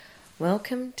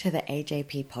Welcome to the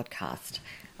AJP podcast,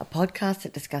 a podcast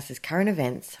that discusses current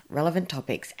events, relevant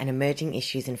topics, and emerging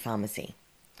issues in pharmacy.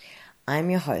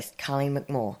 I'm your host, Carleen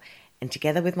McMaugh, and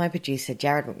together with my producer,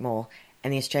 Jared McMaugh,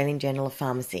 and the Australian Journal of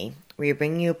Pharmacy, we are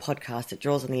bringing you a podcast that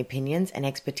draws on the opinions and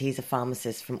expertise of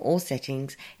pharmacists from all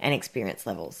settings and experience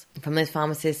levels, from those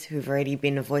pharmacists who've already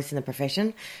been a voice in the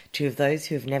profession to those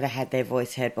who have never had their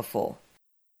voice heard before.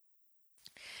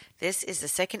 This is the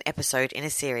second episode in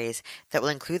a series that will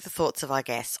include the thoughts of our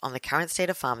guests on the current state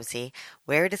of pharmacy,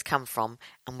 where it has come from,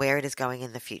 and where it is going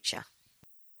in the future.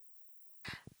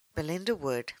 Belinda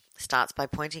Wood starts by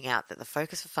pointing out that the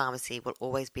focus for pharmacy will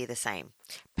always be the same: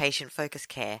 patient-focused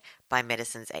care by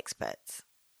medicine's experts.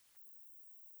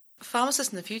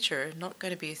 Pharmacists in the future are not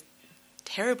going to be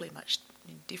terribly much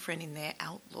different in their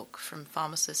outlook from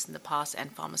pharmacists in the past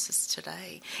and pharmacists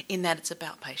today, in that it's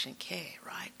about patient care,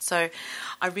 right? So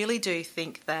I really do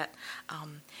think that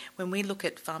when we look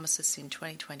at pharmacists in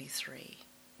 2023,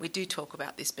 we do talk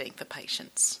about this being for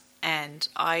patients. And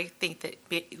I think that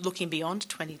looking beyond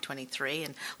 2023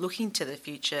 and looking to the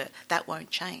future, that won't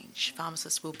change.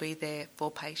 Pharmacists will be there for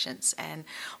patients. And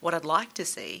what I'd like to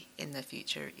see in the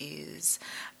future is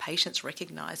patients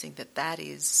recognising that that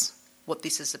is what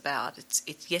this is about.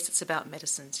 It's about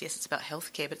medicines, yes, it's about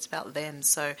healthcare, but it's about them.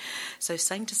 So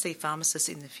saying to see pharmacists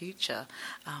in the future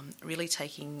really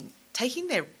taking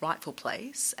their rightful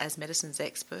place as medicines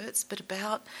experts, but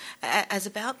about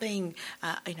being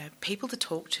people to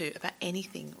talk to about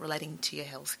anything relating to your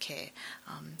healthcare.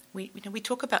 We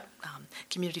talk about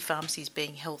community pharmacies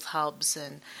being health hubs,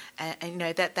 and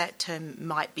that term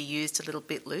might be used a little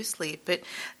bit loosely, but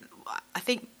I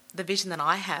think the vision that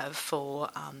I have for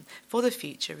the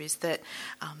future is that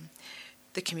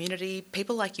the community,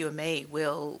 people like you and me,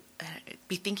 will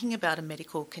be thinking about a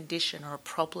medical condition or a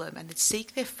problem and then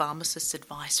seek their pharmacist's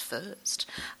advice first.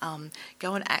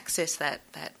 Go and access that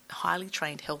highly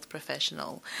trained health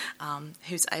professional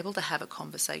who's able to have a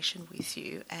conversation with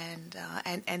you, and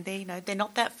they're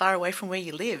not that far away from where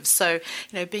you live. So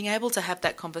being able to have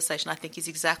that conversation, I think, is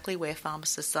exactly where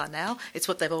pharmacists are now. It's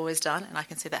what they've always done, and I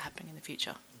can see that happening in the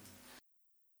future.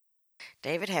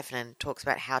 David Heffernan talks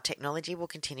about how technology will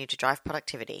continue to drive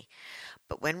productivity,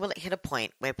 but when will it hit a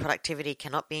point where productivity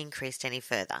cannot be increased any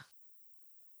further?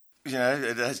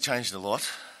 It has changed a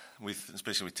lot,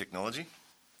 especially with technology.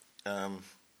 The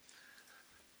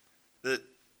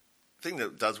thing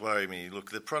that does worry me,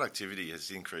 look, the productivity has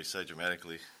increased so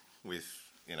dramatically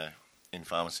in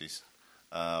pharmacies.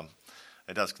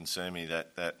 It does concern me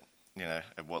that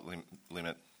at what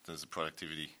limit does the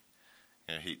productivity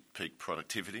hit peak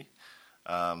productivity?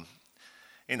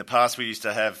 In the past, we used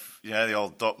to have the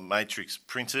old dot matrix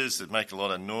printers that make a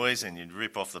lot of noise, and you'd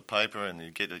rip off the paper, and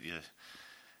you'd get your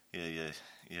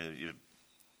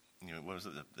what was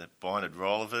it, that binded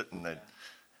roll of it, and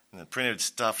the printer would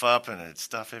stuff up, and it'd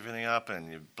stuff everything up,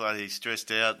 and you're bloody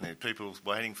stressed out, and people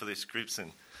waiting for their scripts,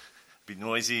 and be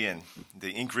noisy, and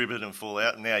the ink ribbon and fall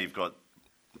out. And now you've got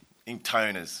ink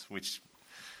toners, which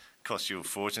cost you a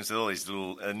fortune. So all these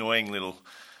little annoying little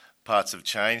parts have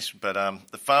changed, but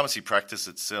the pharmacy practice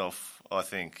itself, I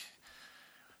think,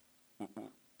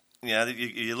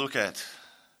 you look at,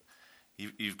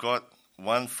 you've got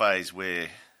one phase where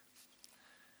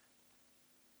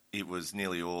it was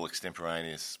nearly all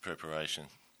extemporaneous preparation.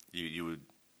 You would,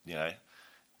 in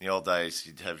the old days,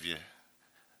 you'd have your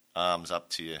arms up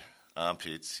to your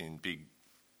armpits in big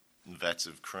vats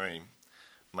of cream,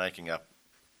 making up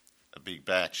a big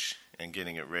batch and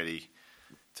getting it ready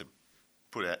to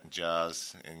put out in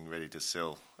jars and ready to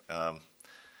sell.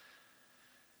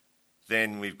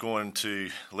 Then we've gone to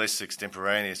less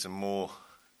extemporaneous and more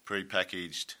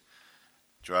pre-packaged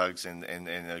drugs and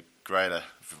a greater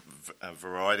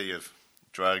variety of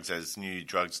drugs as new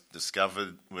drugs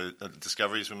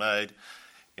discoveries were made.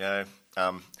 There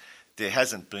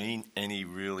hasn't been any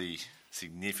really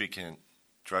significant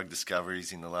drug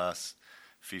discoveries in the last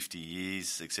 50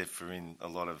 years, except for in a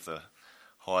lot of the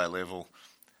higher level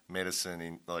medicine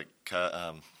in like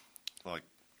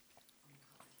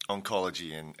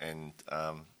oncology and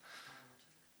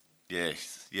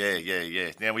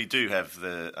yeah. Now we do have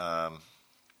the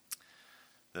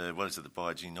what is it, the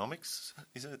biogenomics?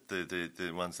 Is it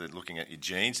the ones that are looking at your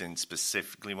genes and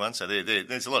specifically ones? So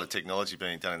there's a lot of technology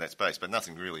being done in that space, but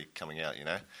nothing really coming out.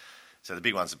 So the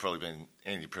big ones have probably been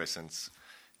antidepressants,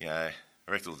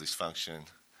 erectile dysfunction,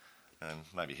 and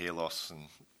maybe hair loss and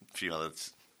a few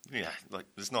others.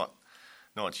 There's not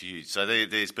huge. So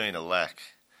there's been a lack.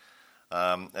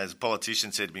 As a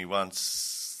politician said to me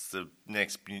once, the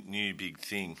next new big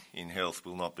thing in health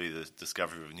will not be the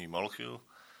discovery of a new molecule.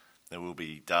 There will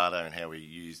be data and how we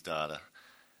use data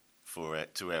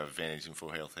to our advantage and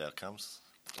for health outcomes,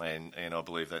 and I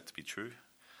believe that to be true.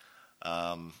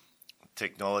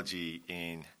 Technology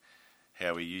in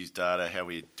how we use data, how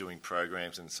we're doing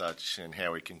programs and such, and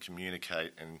how we can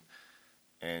communicate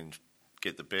and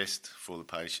get the best for the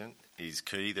patient is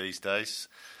key these days.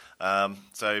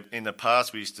 So in the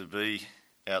past we used to be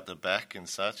out the back and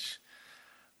such.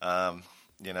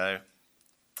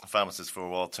 Pharmacists for a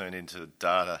while turned into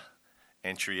data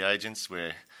entry agents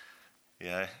where,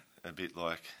 a bit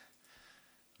like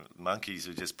monkeys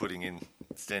are just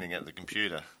standing at the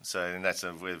computer. So, and that's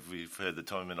where we've heard the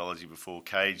terminology before,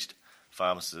 caged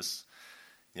pharmacists,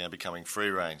 becoming free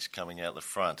range, coming out the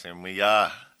front. And we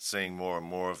are seeing more and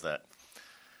more of that.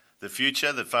 The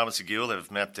future, the Pharmacy Guild have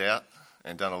mapped out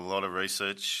and done a lot of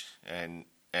research, and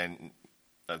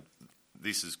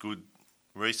this is good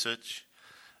research.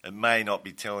 It may not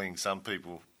be telling some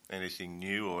people anything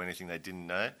new or anything they didn't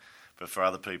know, but for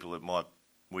other people it might,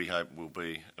 we hope, will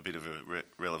be a bit of a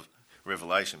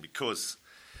revelation, because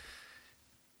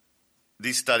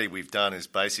this study we've done is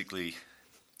basically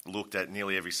looked at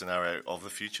nearly every scenario of the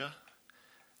future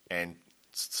and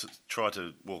try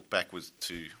to walk backwards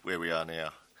to where we are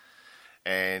now.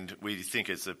 And we think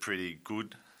it's a pretty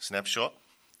good snapshot,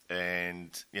 and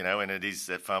it is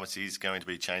that pharmacy is going to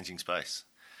be changing space.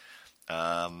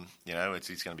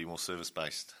 It's going to be more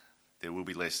service-based. There will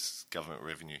be less government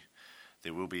revenue.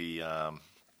 There will be a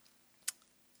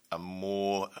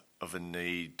more of a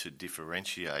need to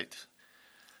differentiate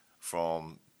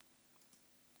from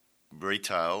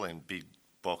retail and big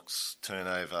box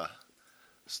turnover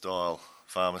style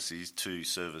pharmacies to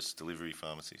service delivery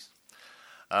pharmacies.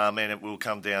 And it will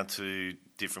come down to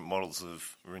different models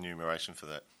of remuneration for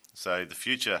that. So the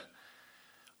future,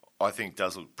 I think,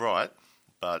 does look bright,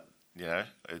 but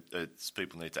it's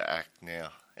people need to act now.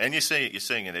 And you're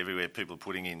seeing it everywhere. People are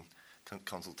putting in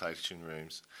consultation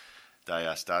rooms. They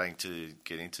are starting to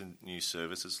get into new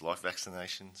services like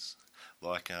vaccinations,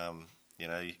 like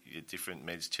your different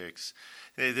meds checks.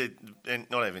 And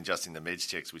not even just in the meds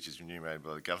checks, which is remunerated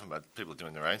by the government, but people are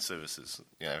doing their own services,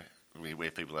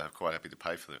 where people are quite happy to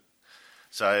pay for it.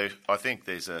 So I think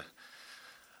there's a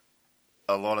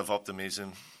lot of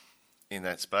optimism in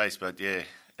that space, but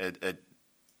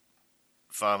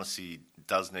pharmacy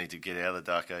does need to get out of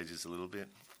the dark ages a little bit.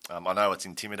 I know it's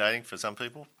intimidating for some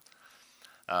people.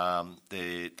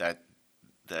 That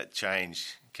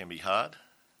change can be hard.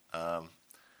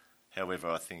 However,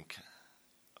 I think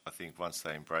once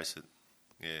they embrace it,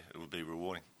 it will be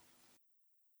rewarding.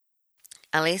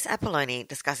 Elise Apolloni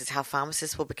discusses how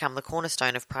pharmacists will become the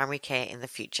cornerstone of primary care in the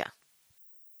future.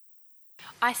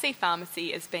 I see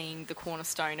pharmacy as being the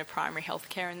cornerstone of primary health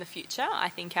care in the future. I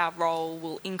think our role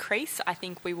will increase. I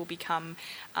think we will become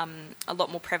a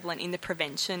lot more prevalent in the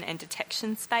prevention and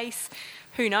detection space.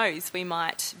 Who knows, we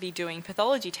might be doing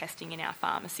pathology testing in our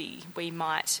pharmacy. We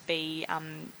might be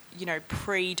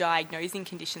pre-diagnosing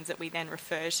conditions that we then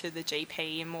refer to the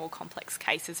GP in more complex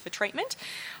cases for treatment.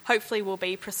 Hopefully we'll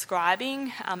be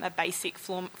prescribing a basic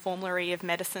formulary of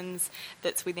medicines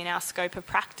that's within our scope of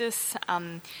practice,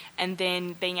 and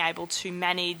then being able to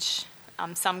manage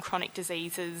some chronic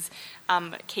diseases,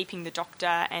 keeping the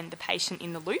doctor and the patient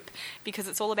in the loop, because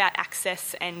it's all about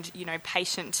access and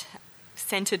patient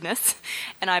centredness,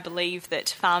 and I believe that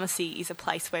pharmacy is a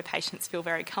place where patients feel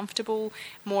very comfortable.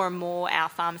 More and more our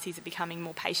pharmacies are becoming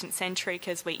more patient-centric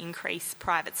as we increase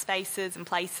private spaces and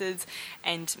places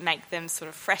and make them sort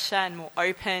of fresher and more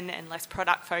open and less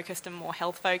product-focused and more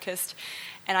health-focused,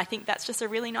 and I think that's just a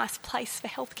really nice place for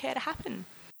healthcare to happen.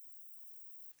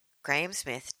 Graham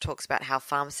Smith talks about how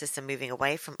pharmacists are moving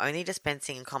away from only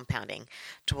dispensing and compounding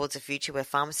towards a future where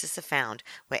pharmacists are found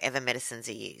wherever medicines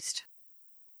are used.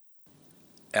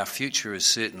 Our future is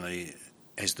certainly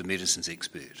as the medicines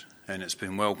expert, and it's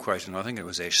been well quoted, and I think it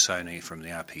was Ash Soni from the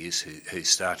RPS who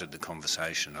started the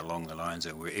conversation along the lines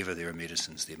of wherever there are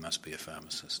medicines, there must be a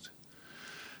pharmacist.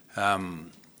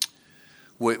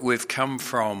 We've come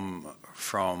from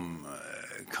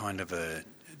kind of a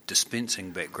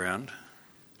dispensing background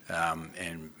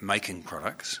and making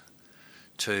products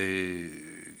to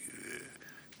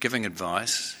giving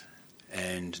advice,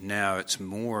 and now it's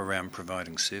more around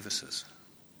providing services.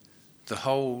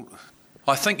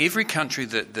 I think every country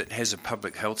that has a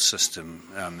public health system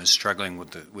is struggling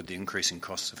with the increasing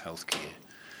costs of healthcare,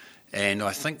 and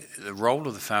I think the role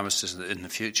of the pharmacist in the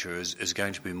future is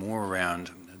going to be more around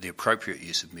the appropriate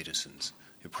use of medicines,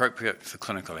 appropriate for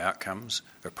clinical outcomes,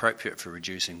 appropriate for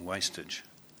reducing wastage.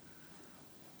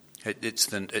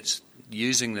 It's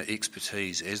using the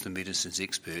expertise as the medicines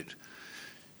expert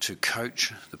to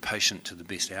coach the patient to the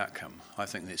best outcome. I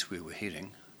think that's where we're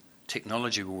heading.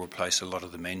 Technology will replace a lot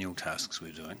of the manual tasks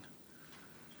we're doing.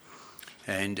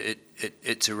 And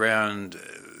it's around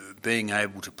being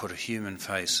able to put a human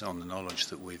face on the knowledge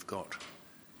that we've got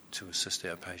to assist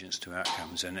our patients to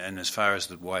outcomes. And as far as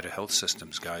the wider health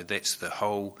systems go, that's the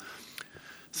whole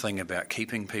thing about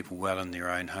keeping people well in their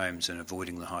own homes and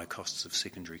avoiding the high costs of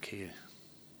secondary care.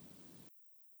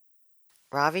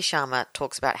 Ravi Sharma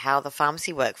talks about how the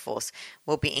pharmacy workforce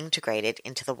will be integrated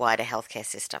into the wider healthcare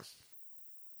system.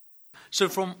 So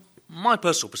from my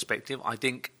personal perspective, I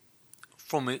think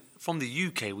from the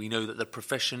UK we know that the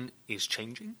profession is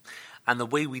changing and the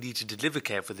way we need to deliver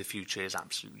care for the future is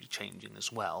absolutely changing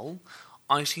as well.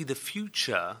 I see the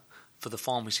future for the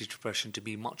pharmacy profession to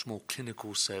be much more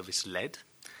clinical service led.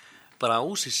 But I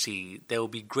also see there will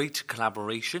be greater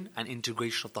collaboration and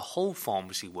integration of the whole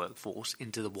pharmacy workforce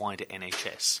into the wider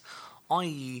NHS,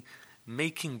 i.e.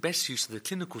 making best use of the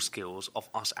clinical skills of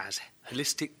us as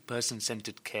holistic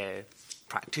person-centred care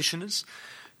practitioners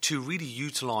to really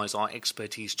utilise our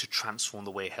expertise to transform the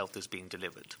way health is being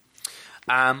delivered.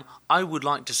 I would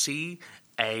like to see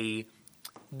a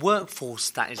workforce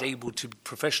that is able to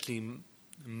professionally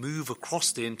move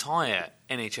across the entire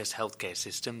NHS healthcare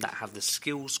system that have the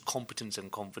skills, competence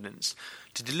and confidence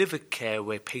to deliver care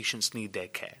where patients need their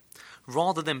care.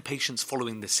 Rather than patients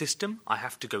following the system, I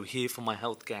have to go here for my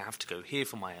healthcare, I have to go here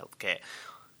for my healthcare.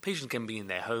 Patients can be in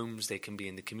their homes, they can be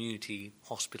in the community,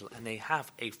 hospital, and they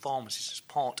have a pharmacist as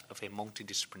part of a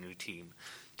multidisciplinary team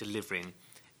delivering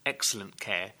excellent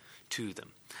care to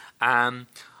them.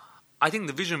 I think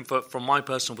the vision from my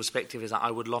personal perspective is that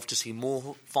I would love to see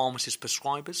more pharmacist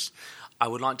prescribers. I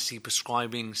would like to see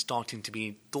prescribing starting to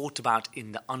be thought about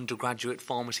in the undergraduate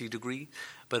pharmacy degree,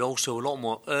 but also a lot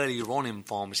more earlier on in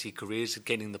pharmacy careers,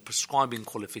 getting the prescribing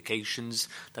qualifications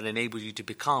that enable you to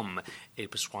become a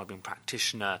prescribing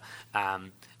practitioner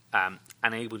and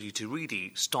enable you to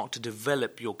really start to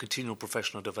develop your continual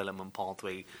professional development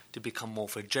pathway to become more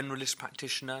of a generalist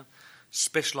practitioner,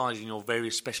 specialise in your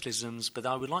various specialisms, but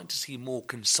I would like to see more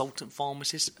consultant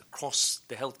pharmacists across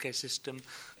the healthcare system,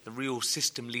 the real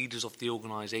system leaders of the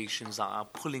organisations that are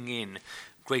pulling in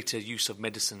greater use of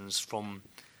medicines from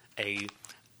a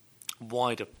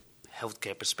wider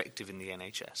healthcare perspective in the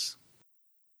NHS.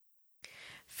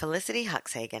 Felicity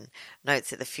Huxhagen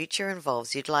notes that the future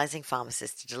involves utilising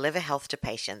pharmacists to deliver health to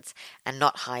patients and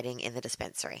not hiding in the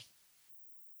dispensary.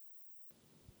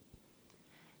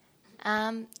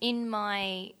 In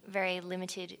my very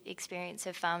limited experience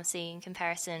of pharmacy in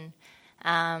comparison,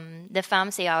 the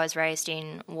pharmacy I was raised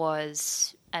in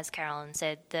was, as Carolyn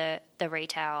said, the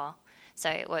retailer. So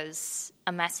it was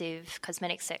a massive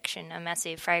cosmetic section, a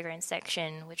massive fragrance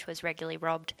section, which was regularly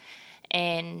robbed.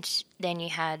 And then you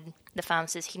had the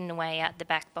pharmacist hidden away out the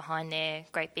back behind their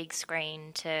great big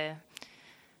screen to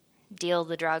deal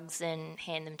the drugs and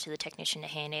hand them to the technician to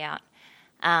hand out.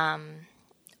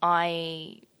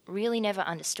 I really never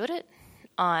understood it.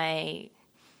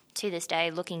 To this day,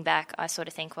 looking back, I sort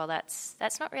of think, well,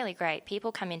 that's not really great.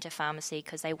 People come into pharmacy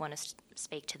because they want to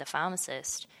speak to the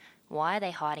pharmacist. Why are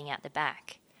they hiding out the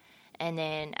back? And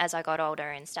then as I got older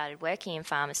and started working in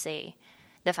pharmacy,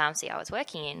 the pharmacy I was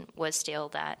working in was still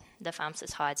that the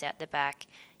pharmacist hides out the back.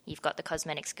 You've got the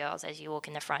cosmetics girls as you walk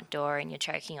in the front door and you're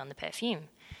choking on the perfume.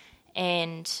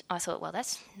 And I thought, well,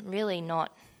 that's really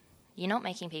not, you're not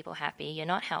making people happy, you're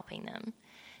not helping them.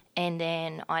 And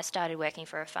then I started working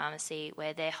for a pharmacy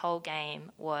where their whole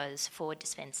game was forward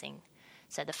dispensing.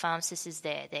 So the pharmacist is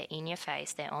there, they're in your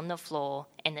face, they're on the floor,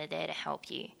 and they're there to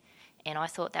help you. And I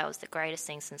thought that was the greatest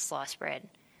thing since sliced bread.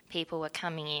 People were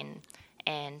coming in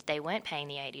and they weren't paying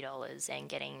the $80 and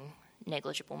getting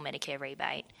negligible Medicare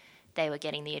rebate. They were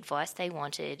getting the advice they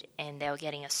wanted and they were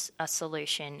getting a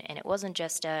solution. And it wasn't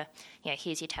just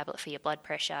here's your tablet for your blood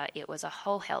pressure. It was a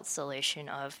whole health solution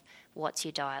of what's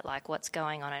your diet like, what's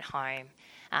going on at home,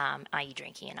 are you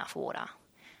drinking enough water?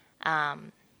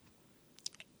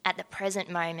 At the present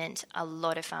moment, a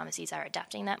lot of pharmacies are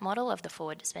adapting that model of the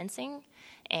forward dispensing,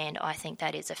 and I think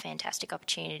that is a fantastic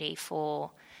opportunity for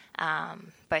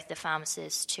both the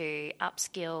pharmacists to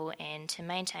upskill and to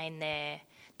maintain their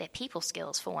people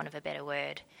skills, for want of a better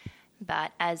word.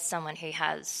 But as someone who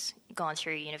has gone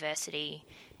through university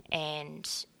and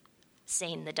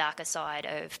seen the darker side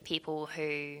of people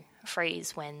who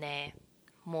freeze when they're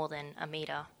more than a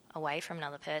metre away from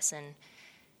another person,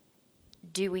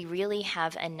 do we really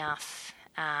have enough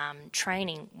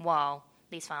training while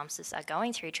these pharmacists are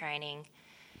going through training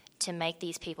to make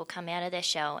these people come out of their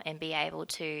shell and be able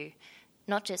to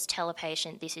not just tell a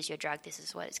patient, this is your drug, this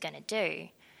is what it's going to do,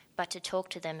 but to talk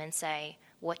to them and say,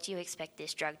 what do you expect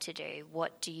this drug to do?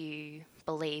 What do you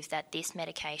believe that this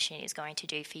medication is going to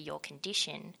do for your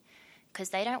condition? Because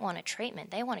they don't want a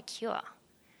treatment, they want a cure.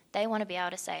 They want to be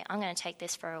able to say, I'm going to take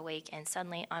this for a week and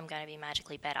suddenly I'm going to be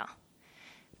magically better.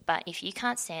 But if you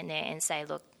can't stand there and say,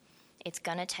 look, it's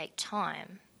going to take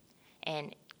time,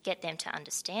 and get them to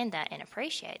understand that and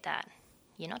appreciate that,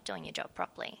 you're not doing your job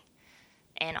properly.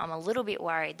 And I'm a little bit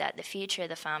worried that the future of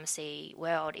the pharmacy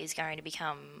world is going to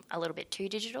become a little bit too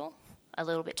digital, a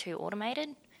little bit too automated,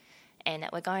 and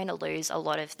that we're going to lose a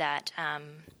lot of that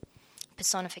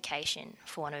personification,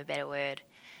 for want of a better word.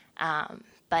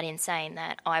 But in saying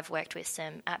that, I've worked with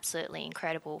some absolutely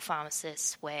incredible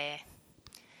pharmacists where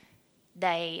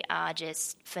they are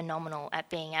just phenomenal at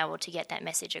being able to get that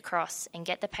message across and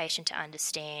get the patient to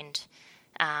understand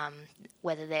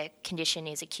whether their condition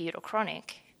is acute or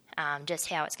chronic, just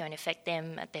how it's going to affect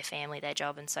them, their family, their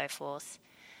job and so forth.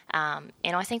 And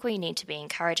I think we need to be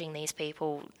encouraging these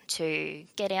people to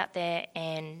get out there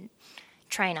and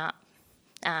train up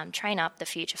the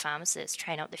future pharmacists,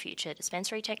 train up the future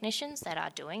dispensary technicians that are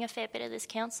doing a fair bit of this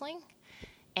counselling,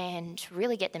 and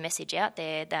really get the message out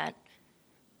there that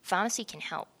pharmacy can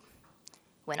help.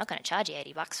 We're not going to charge you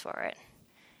 $80 for it,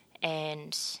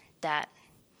 and that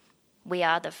we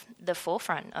are the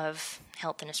forefront of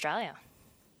health in Australia.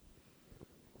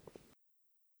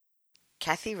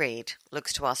 Kathy Reid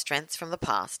looks to our strengths from the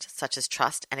past, such as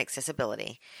trust and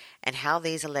accessibility, and how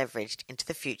these are leveraged into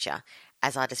the future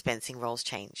as our dispensing roles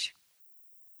change.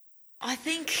 I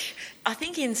think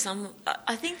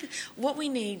what we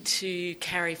need to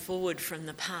carry forward from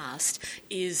the past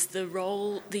is the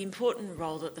important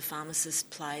role that the pharmacist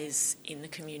plays in the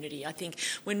community. I think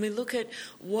when we look at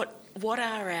what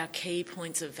are our key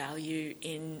points of value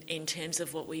in terms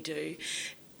of what we do,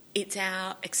 it's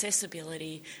our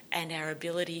accessibility and our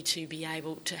ability to be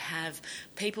able to have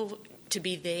people to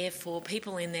be there for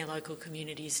people in their local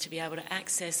communities, to be able to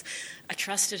access a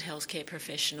trusted healthcare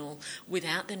professional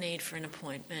without the need for an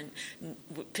appointment,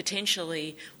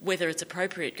 potentially whether it's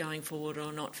appropriate going forward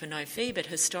or not for no fee, but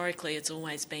historically it's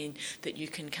always been that you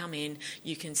can come in,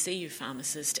 you can see your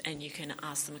pharmacist and you can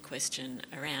ask them a question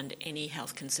around any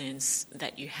health concerns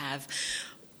that you have.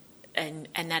 And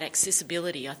that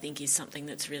accessibility, I think, is something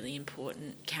that's really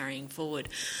important carrying forward.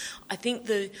 I think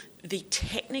the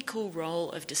technical role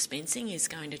of dispensing is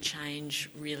going to change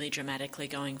really dramatically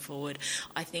going forward.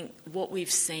 I think what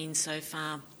we've seen so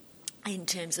far in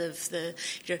terms of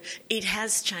it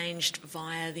has changed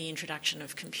via the introduction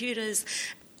of computers.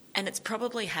 And it's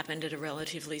probably happened at a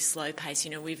relatively slow pace.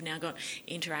 We've now got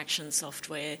interaction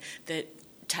software that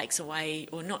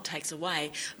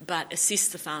but assists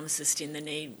the pharmacist in the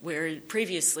need, where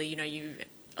previously,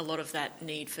 a lot of that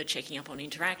need for checking up on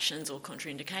interactions or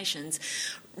contraindications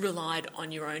relied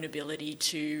on your own ability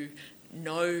to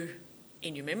know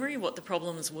in your memory what the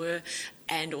problems were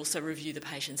and also review the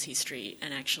patient's history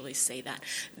and actually see that.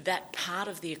 That part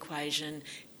of the equation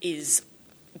is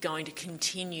going to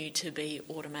continue to be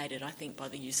automated, I think, by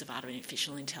the use of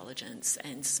artificial intelligence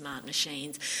and smart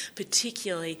machines,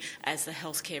 particularly as the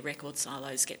healthcare record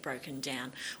silos get broken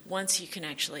down. Once you can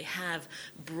actually have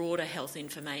broader health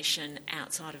information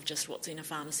outside of just what's in a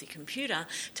pharmacy computer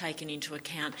taken into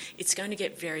account, it's going to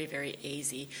get very, very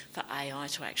easy for AI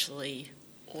to actually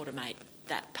automate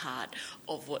that part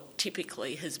of what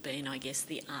typically has been, I guess,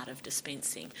 the art of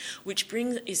dispensing, which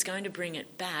is going to bring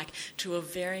it back to a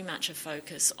very much a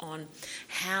focus on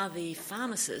how the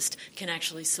pharmacist can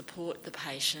actually support the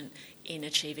patient in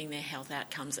achieving their health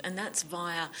outcomes. And that's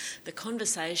via the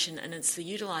conversation, and it's the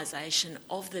utilisation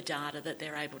of the data that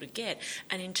they're able to get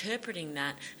and interpreting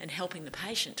that and helping the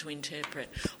patient to interpret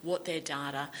what their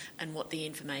data and what the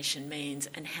information means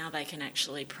and how they can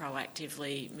actually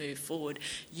proactively move forward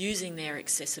using their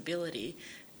accessibility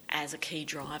as a key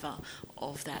driver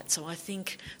of that. So I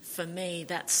think for me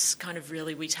that's kind of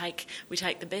really we take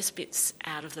the best bits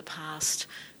out of the past,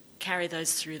 carry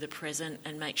those through the present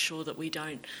and make sure that we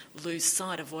don't lose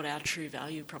sight of what our true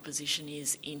value proposition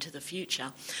is into the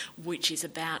future, which is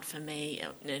about, for me,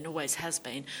 and always has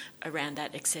been, around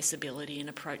that accessibility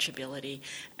and approachability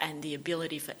and the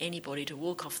ability for anybody to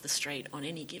walk off the street on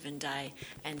any given day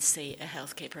and see a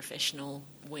healthcare professional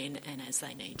when and as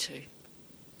they need to.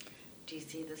 Do you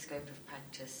see the scope of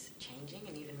practice changing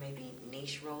and even maybe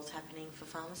niche roles happening for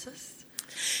pharmacists?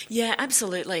 Yeah,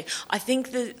 absolutely. I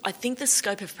think the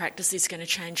scope of practice is going to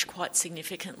change quite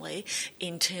significantly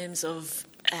in terms of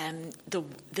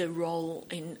the role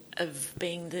of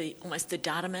being almost the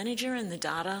data manager and the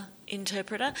data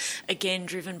interpreter, again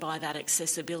driven by that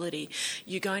accessibility.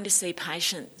 You're going to see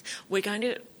patients. We're going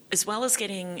to, as well as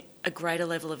getting a greater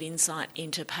level of insight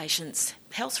into patients'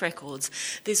 health records,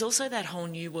 there's also that whole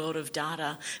new world of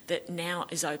data that now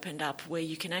is opened up where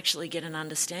you can actually get an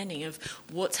understanding of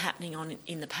what's happening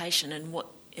in the patient and what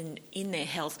in their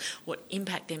health, what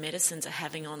impact their medicines are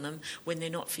having on them when they're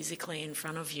not physically in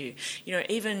front of you. You know,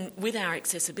 even with our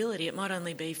accessibility, it might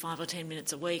only be 5 or 10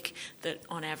 minutes a week that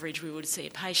on average we would see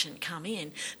a patient come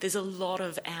in. There's a lot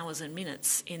of hours and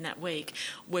minutes in that week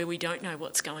where we don't know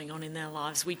what's going on in their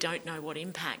lives. We don't know what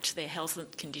impact their health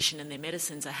condition and their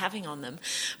medicines are having on them.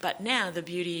 But now the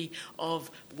beauty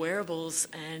of wearables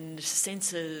and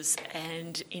sensors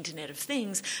and Internet of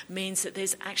Things means that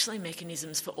there's actually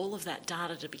mechanisms for all of that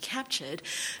data to be captured.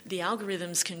 The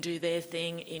algorithms can do their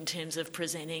thing in terms of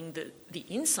presenting the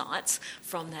insights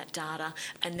from that data,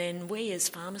 and then we as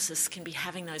pharmacists can be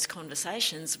having those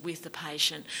conversations with the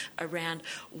patient around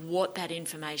what that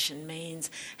information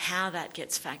means, how that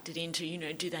gets factored into, you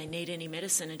know, do they need any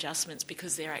medicine adjustments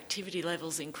because their activity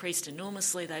levels increased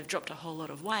enormously, they've dropped a whole lot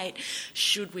of weight,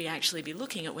 should we actually be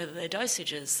looking at whether their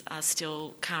dosages are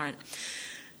still current?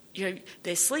 You know,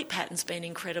 their sleep pattern's been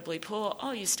incredibly poor.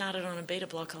 Oh, you started on a beta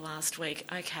blocker last week.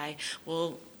 Okay,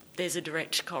 well, there's a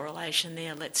direct correlation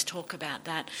there. Let's talk about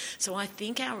that. So I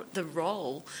think the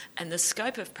role and the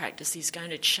scope of practice is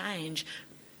going to change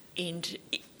into,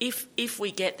 if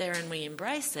we get there and we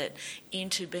embrace it,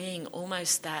 into being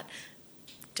almost that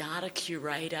data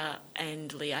curator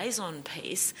and liaison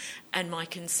piece. And my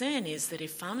concern is that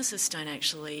if pharmacists don't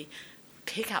actually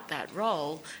pick up that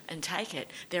role and take it,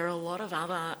 there are a lot of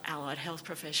other allied health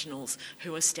professionals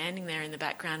who are standing there in the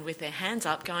background with their hands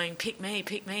up going, pick me,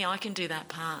 I can do that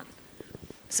part.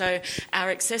 So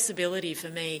our accessibility for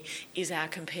me is our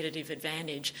competitive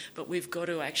advantage, but we've got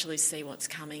to actually see what's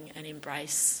coming and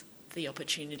embrace the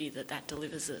opportunity that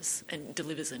delivers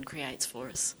and creates for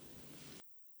us.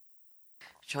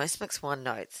 Joyce McSwan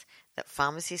notes that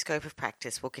pharmacy scope of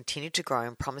practice will continue to grow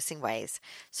in promising ways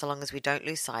so long as we don't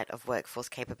lose sight of workforce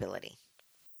capability.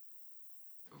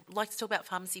 I'd like to talk about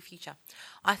pharmacy future.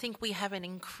 I think we have an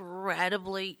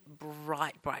incredibly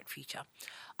bright future.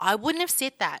 I wouldn't have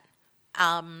said that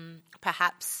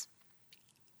perhaps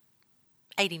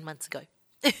 18 months ago.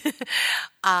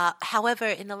 However,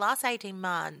 in the last 18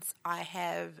 months, I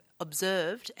have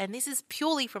observed, and this is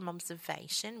purely from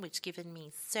observation, which given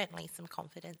me certainly some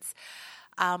confidence,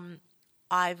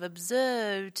 I've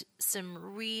observed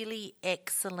some really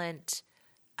excellent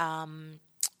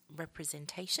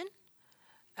representation.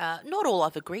 Not all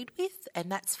I've agreed with,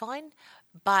 and that's fine,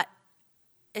 but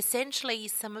essentially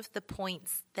some of the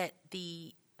points that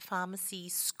the pharmacy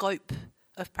scope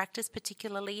of practice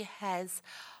particularly has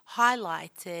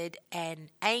highlighted and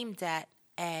aimed at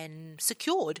and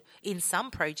secured in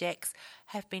some projects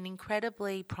have been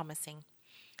incredibly promising.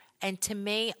 And to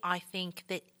me, I think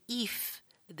that if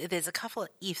there's a couple of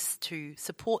ifs to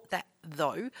support that,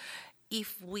 though,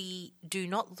 if we do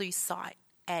not lose sight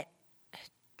at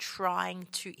trying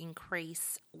to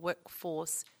increase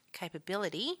workforce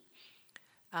capability,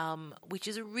 which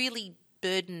is a really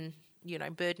burdening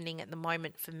at the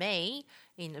moment for me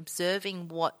in observing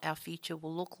what our future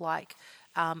will look like,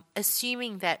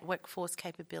 assuming that workforce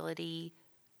capability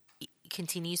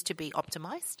continues to be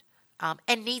optimised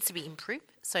and needs to be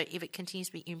improved. So if it continues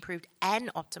to be improved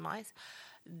and optimised,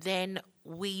 then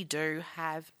we do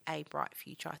have a bright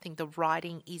future. I think the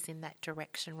writing is in that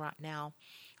direction right now.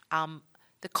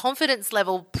 The confidence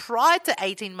level prior to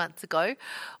 18 months ago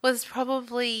was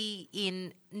probably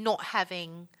in not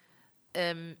having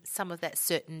some of that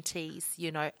certainties,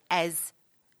 as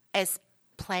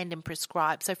planned and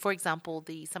prescribed. So, for example,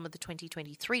 some of the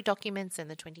 2023 documents and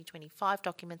the 2025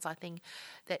 documents, I think,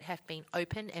 that have been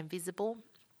open and visible,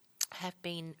 have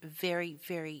been very,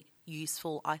 very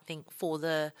useful. I think for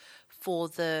the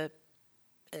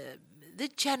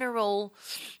general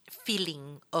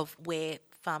feeling of where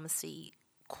pharmacy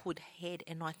could head,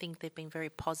 and I think they've been very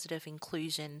positive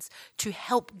inclusions to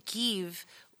help give,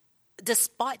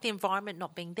 despite the environment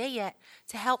not being there yet,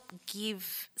 to help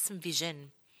give some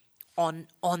vision on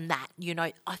that.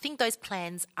 I think those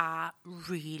plans are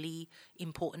really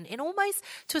important and almost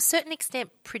to a certain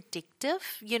extent predictive,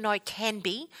 can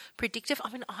be predictive.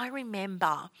 I mean, I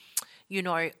remember, in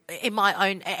my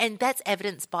own, and that's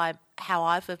evidenced by how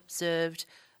I've observed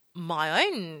my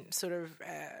own sort of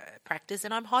practice,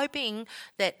 and I'm hoping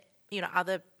that,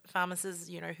 other pharmacists,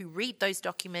 who read those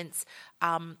documents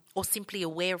or simply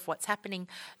aware of what's happening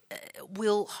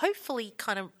will hopefully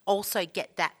kind of also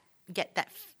get that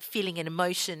feeling and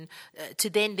emotion to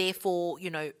then therefore,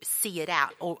 see it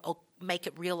out or make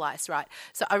it realised, right?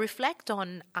 So I reflect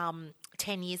on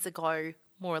 10 years ago,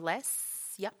 more or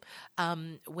less,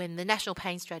 when the National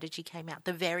Pain Strategy came out,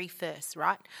 the very first,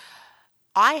 right?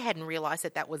 I hadn't realised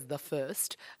that was the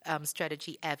first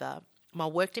strategy ever. my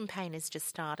worked in pain has just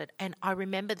started, and I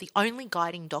remember the only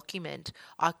guiding document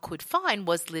I could find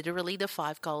was literally the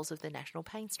 5 goals of the National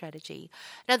Pain Strategy.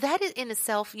 Now, that in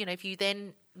itself, if you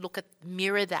then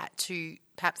mirror that to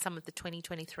perhaps some of the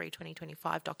 2023,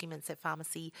 2025 documents that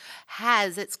pharmacy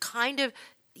has, it's kind of,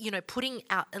 putting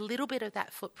out a little bit of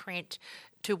that footprint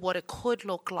to what it could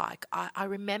look like. I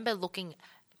remember looking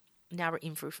now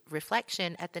in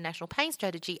reflection at the National Pain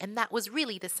Strategy, and that was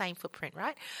really the same footprint,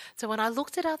 right? So when I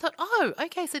looked at it, I thought, oh,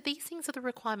 okay, so these things are the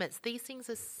requirements. These things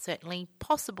are certainly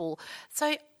possible.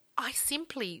 So I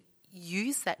simply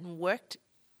used that and worked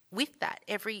with that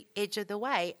every edge of the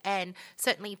way, and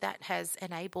certainly that has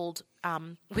enabled,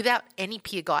 without any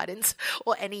peer guidance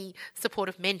or any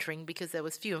supportive mentoring, because there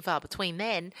was few and far between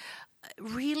then,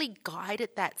 really guided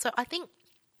that. So I think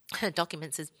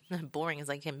documents, as boring as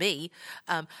they can be,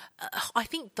 I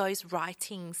think those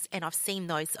writings, and I've seen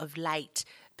those of late,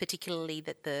 particularly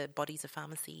that the bodies of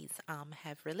pharmacies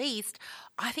have released,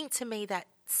 I think to me that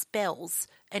spells,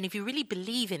 and if you really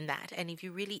believe in that, and if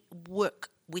you really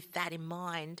work with that in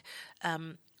mind,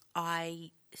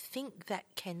 I think that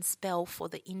can spell for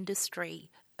the industry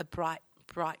a bright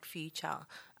future,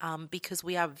 because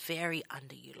we are very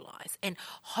underutilised. And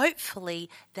hopefully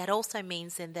that also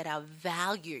means then that our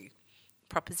value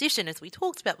proposition, as we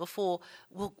talked about before,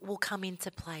 will come into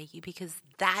play, because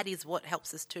that is what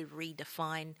helps us to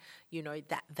redefine,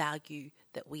 that value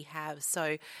that we have.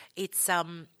 So it's,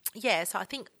 so I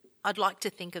think I'd like to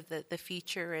think of the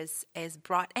future as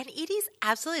bright, and it is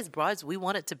absolutely as bright as we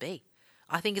want it to be.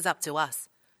 I think it's up to us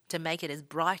to make it as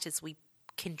bright as we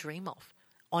can dream of.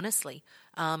 Honestly,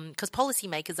 because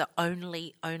policymakers are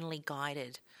only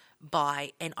guided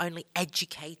by and only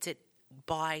educated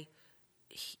by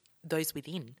those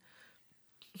within.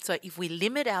 So if we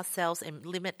limit ourselves and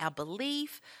limit our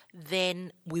belief,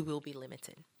 then we will be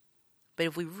limited. But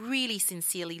if we really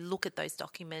sincerely look at those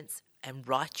documents and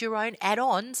write your own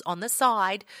add-ons on the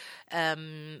side,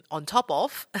 on top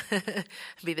of,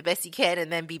 be the best you can,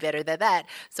 and then be better than that.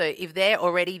 So if they're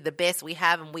already the best we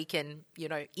have, and we can,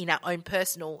 in our own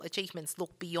personal achievements,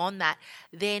 look beyond that,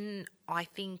 then I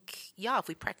think, if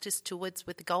we practice towards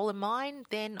with the goal in mind,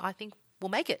 then I think we'll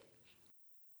make it.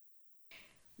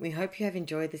 We hope you have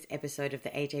enjoyed this episode of the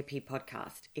AJP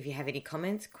podcast. If you have any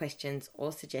comments, questions,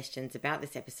 or suggestions about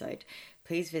this episode,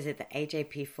 please visit the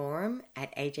AJP forum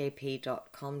at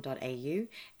ajp.com.au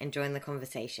and join the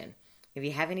conversation. If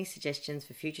you have any suggestions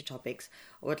for future topics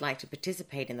or would like to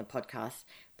participate in the podcast,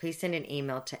 please send an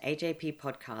email to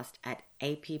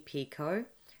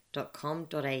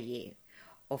ajppodcast@appco.com.au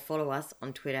or follow us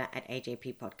on Twitter at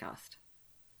AJP Podcast.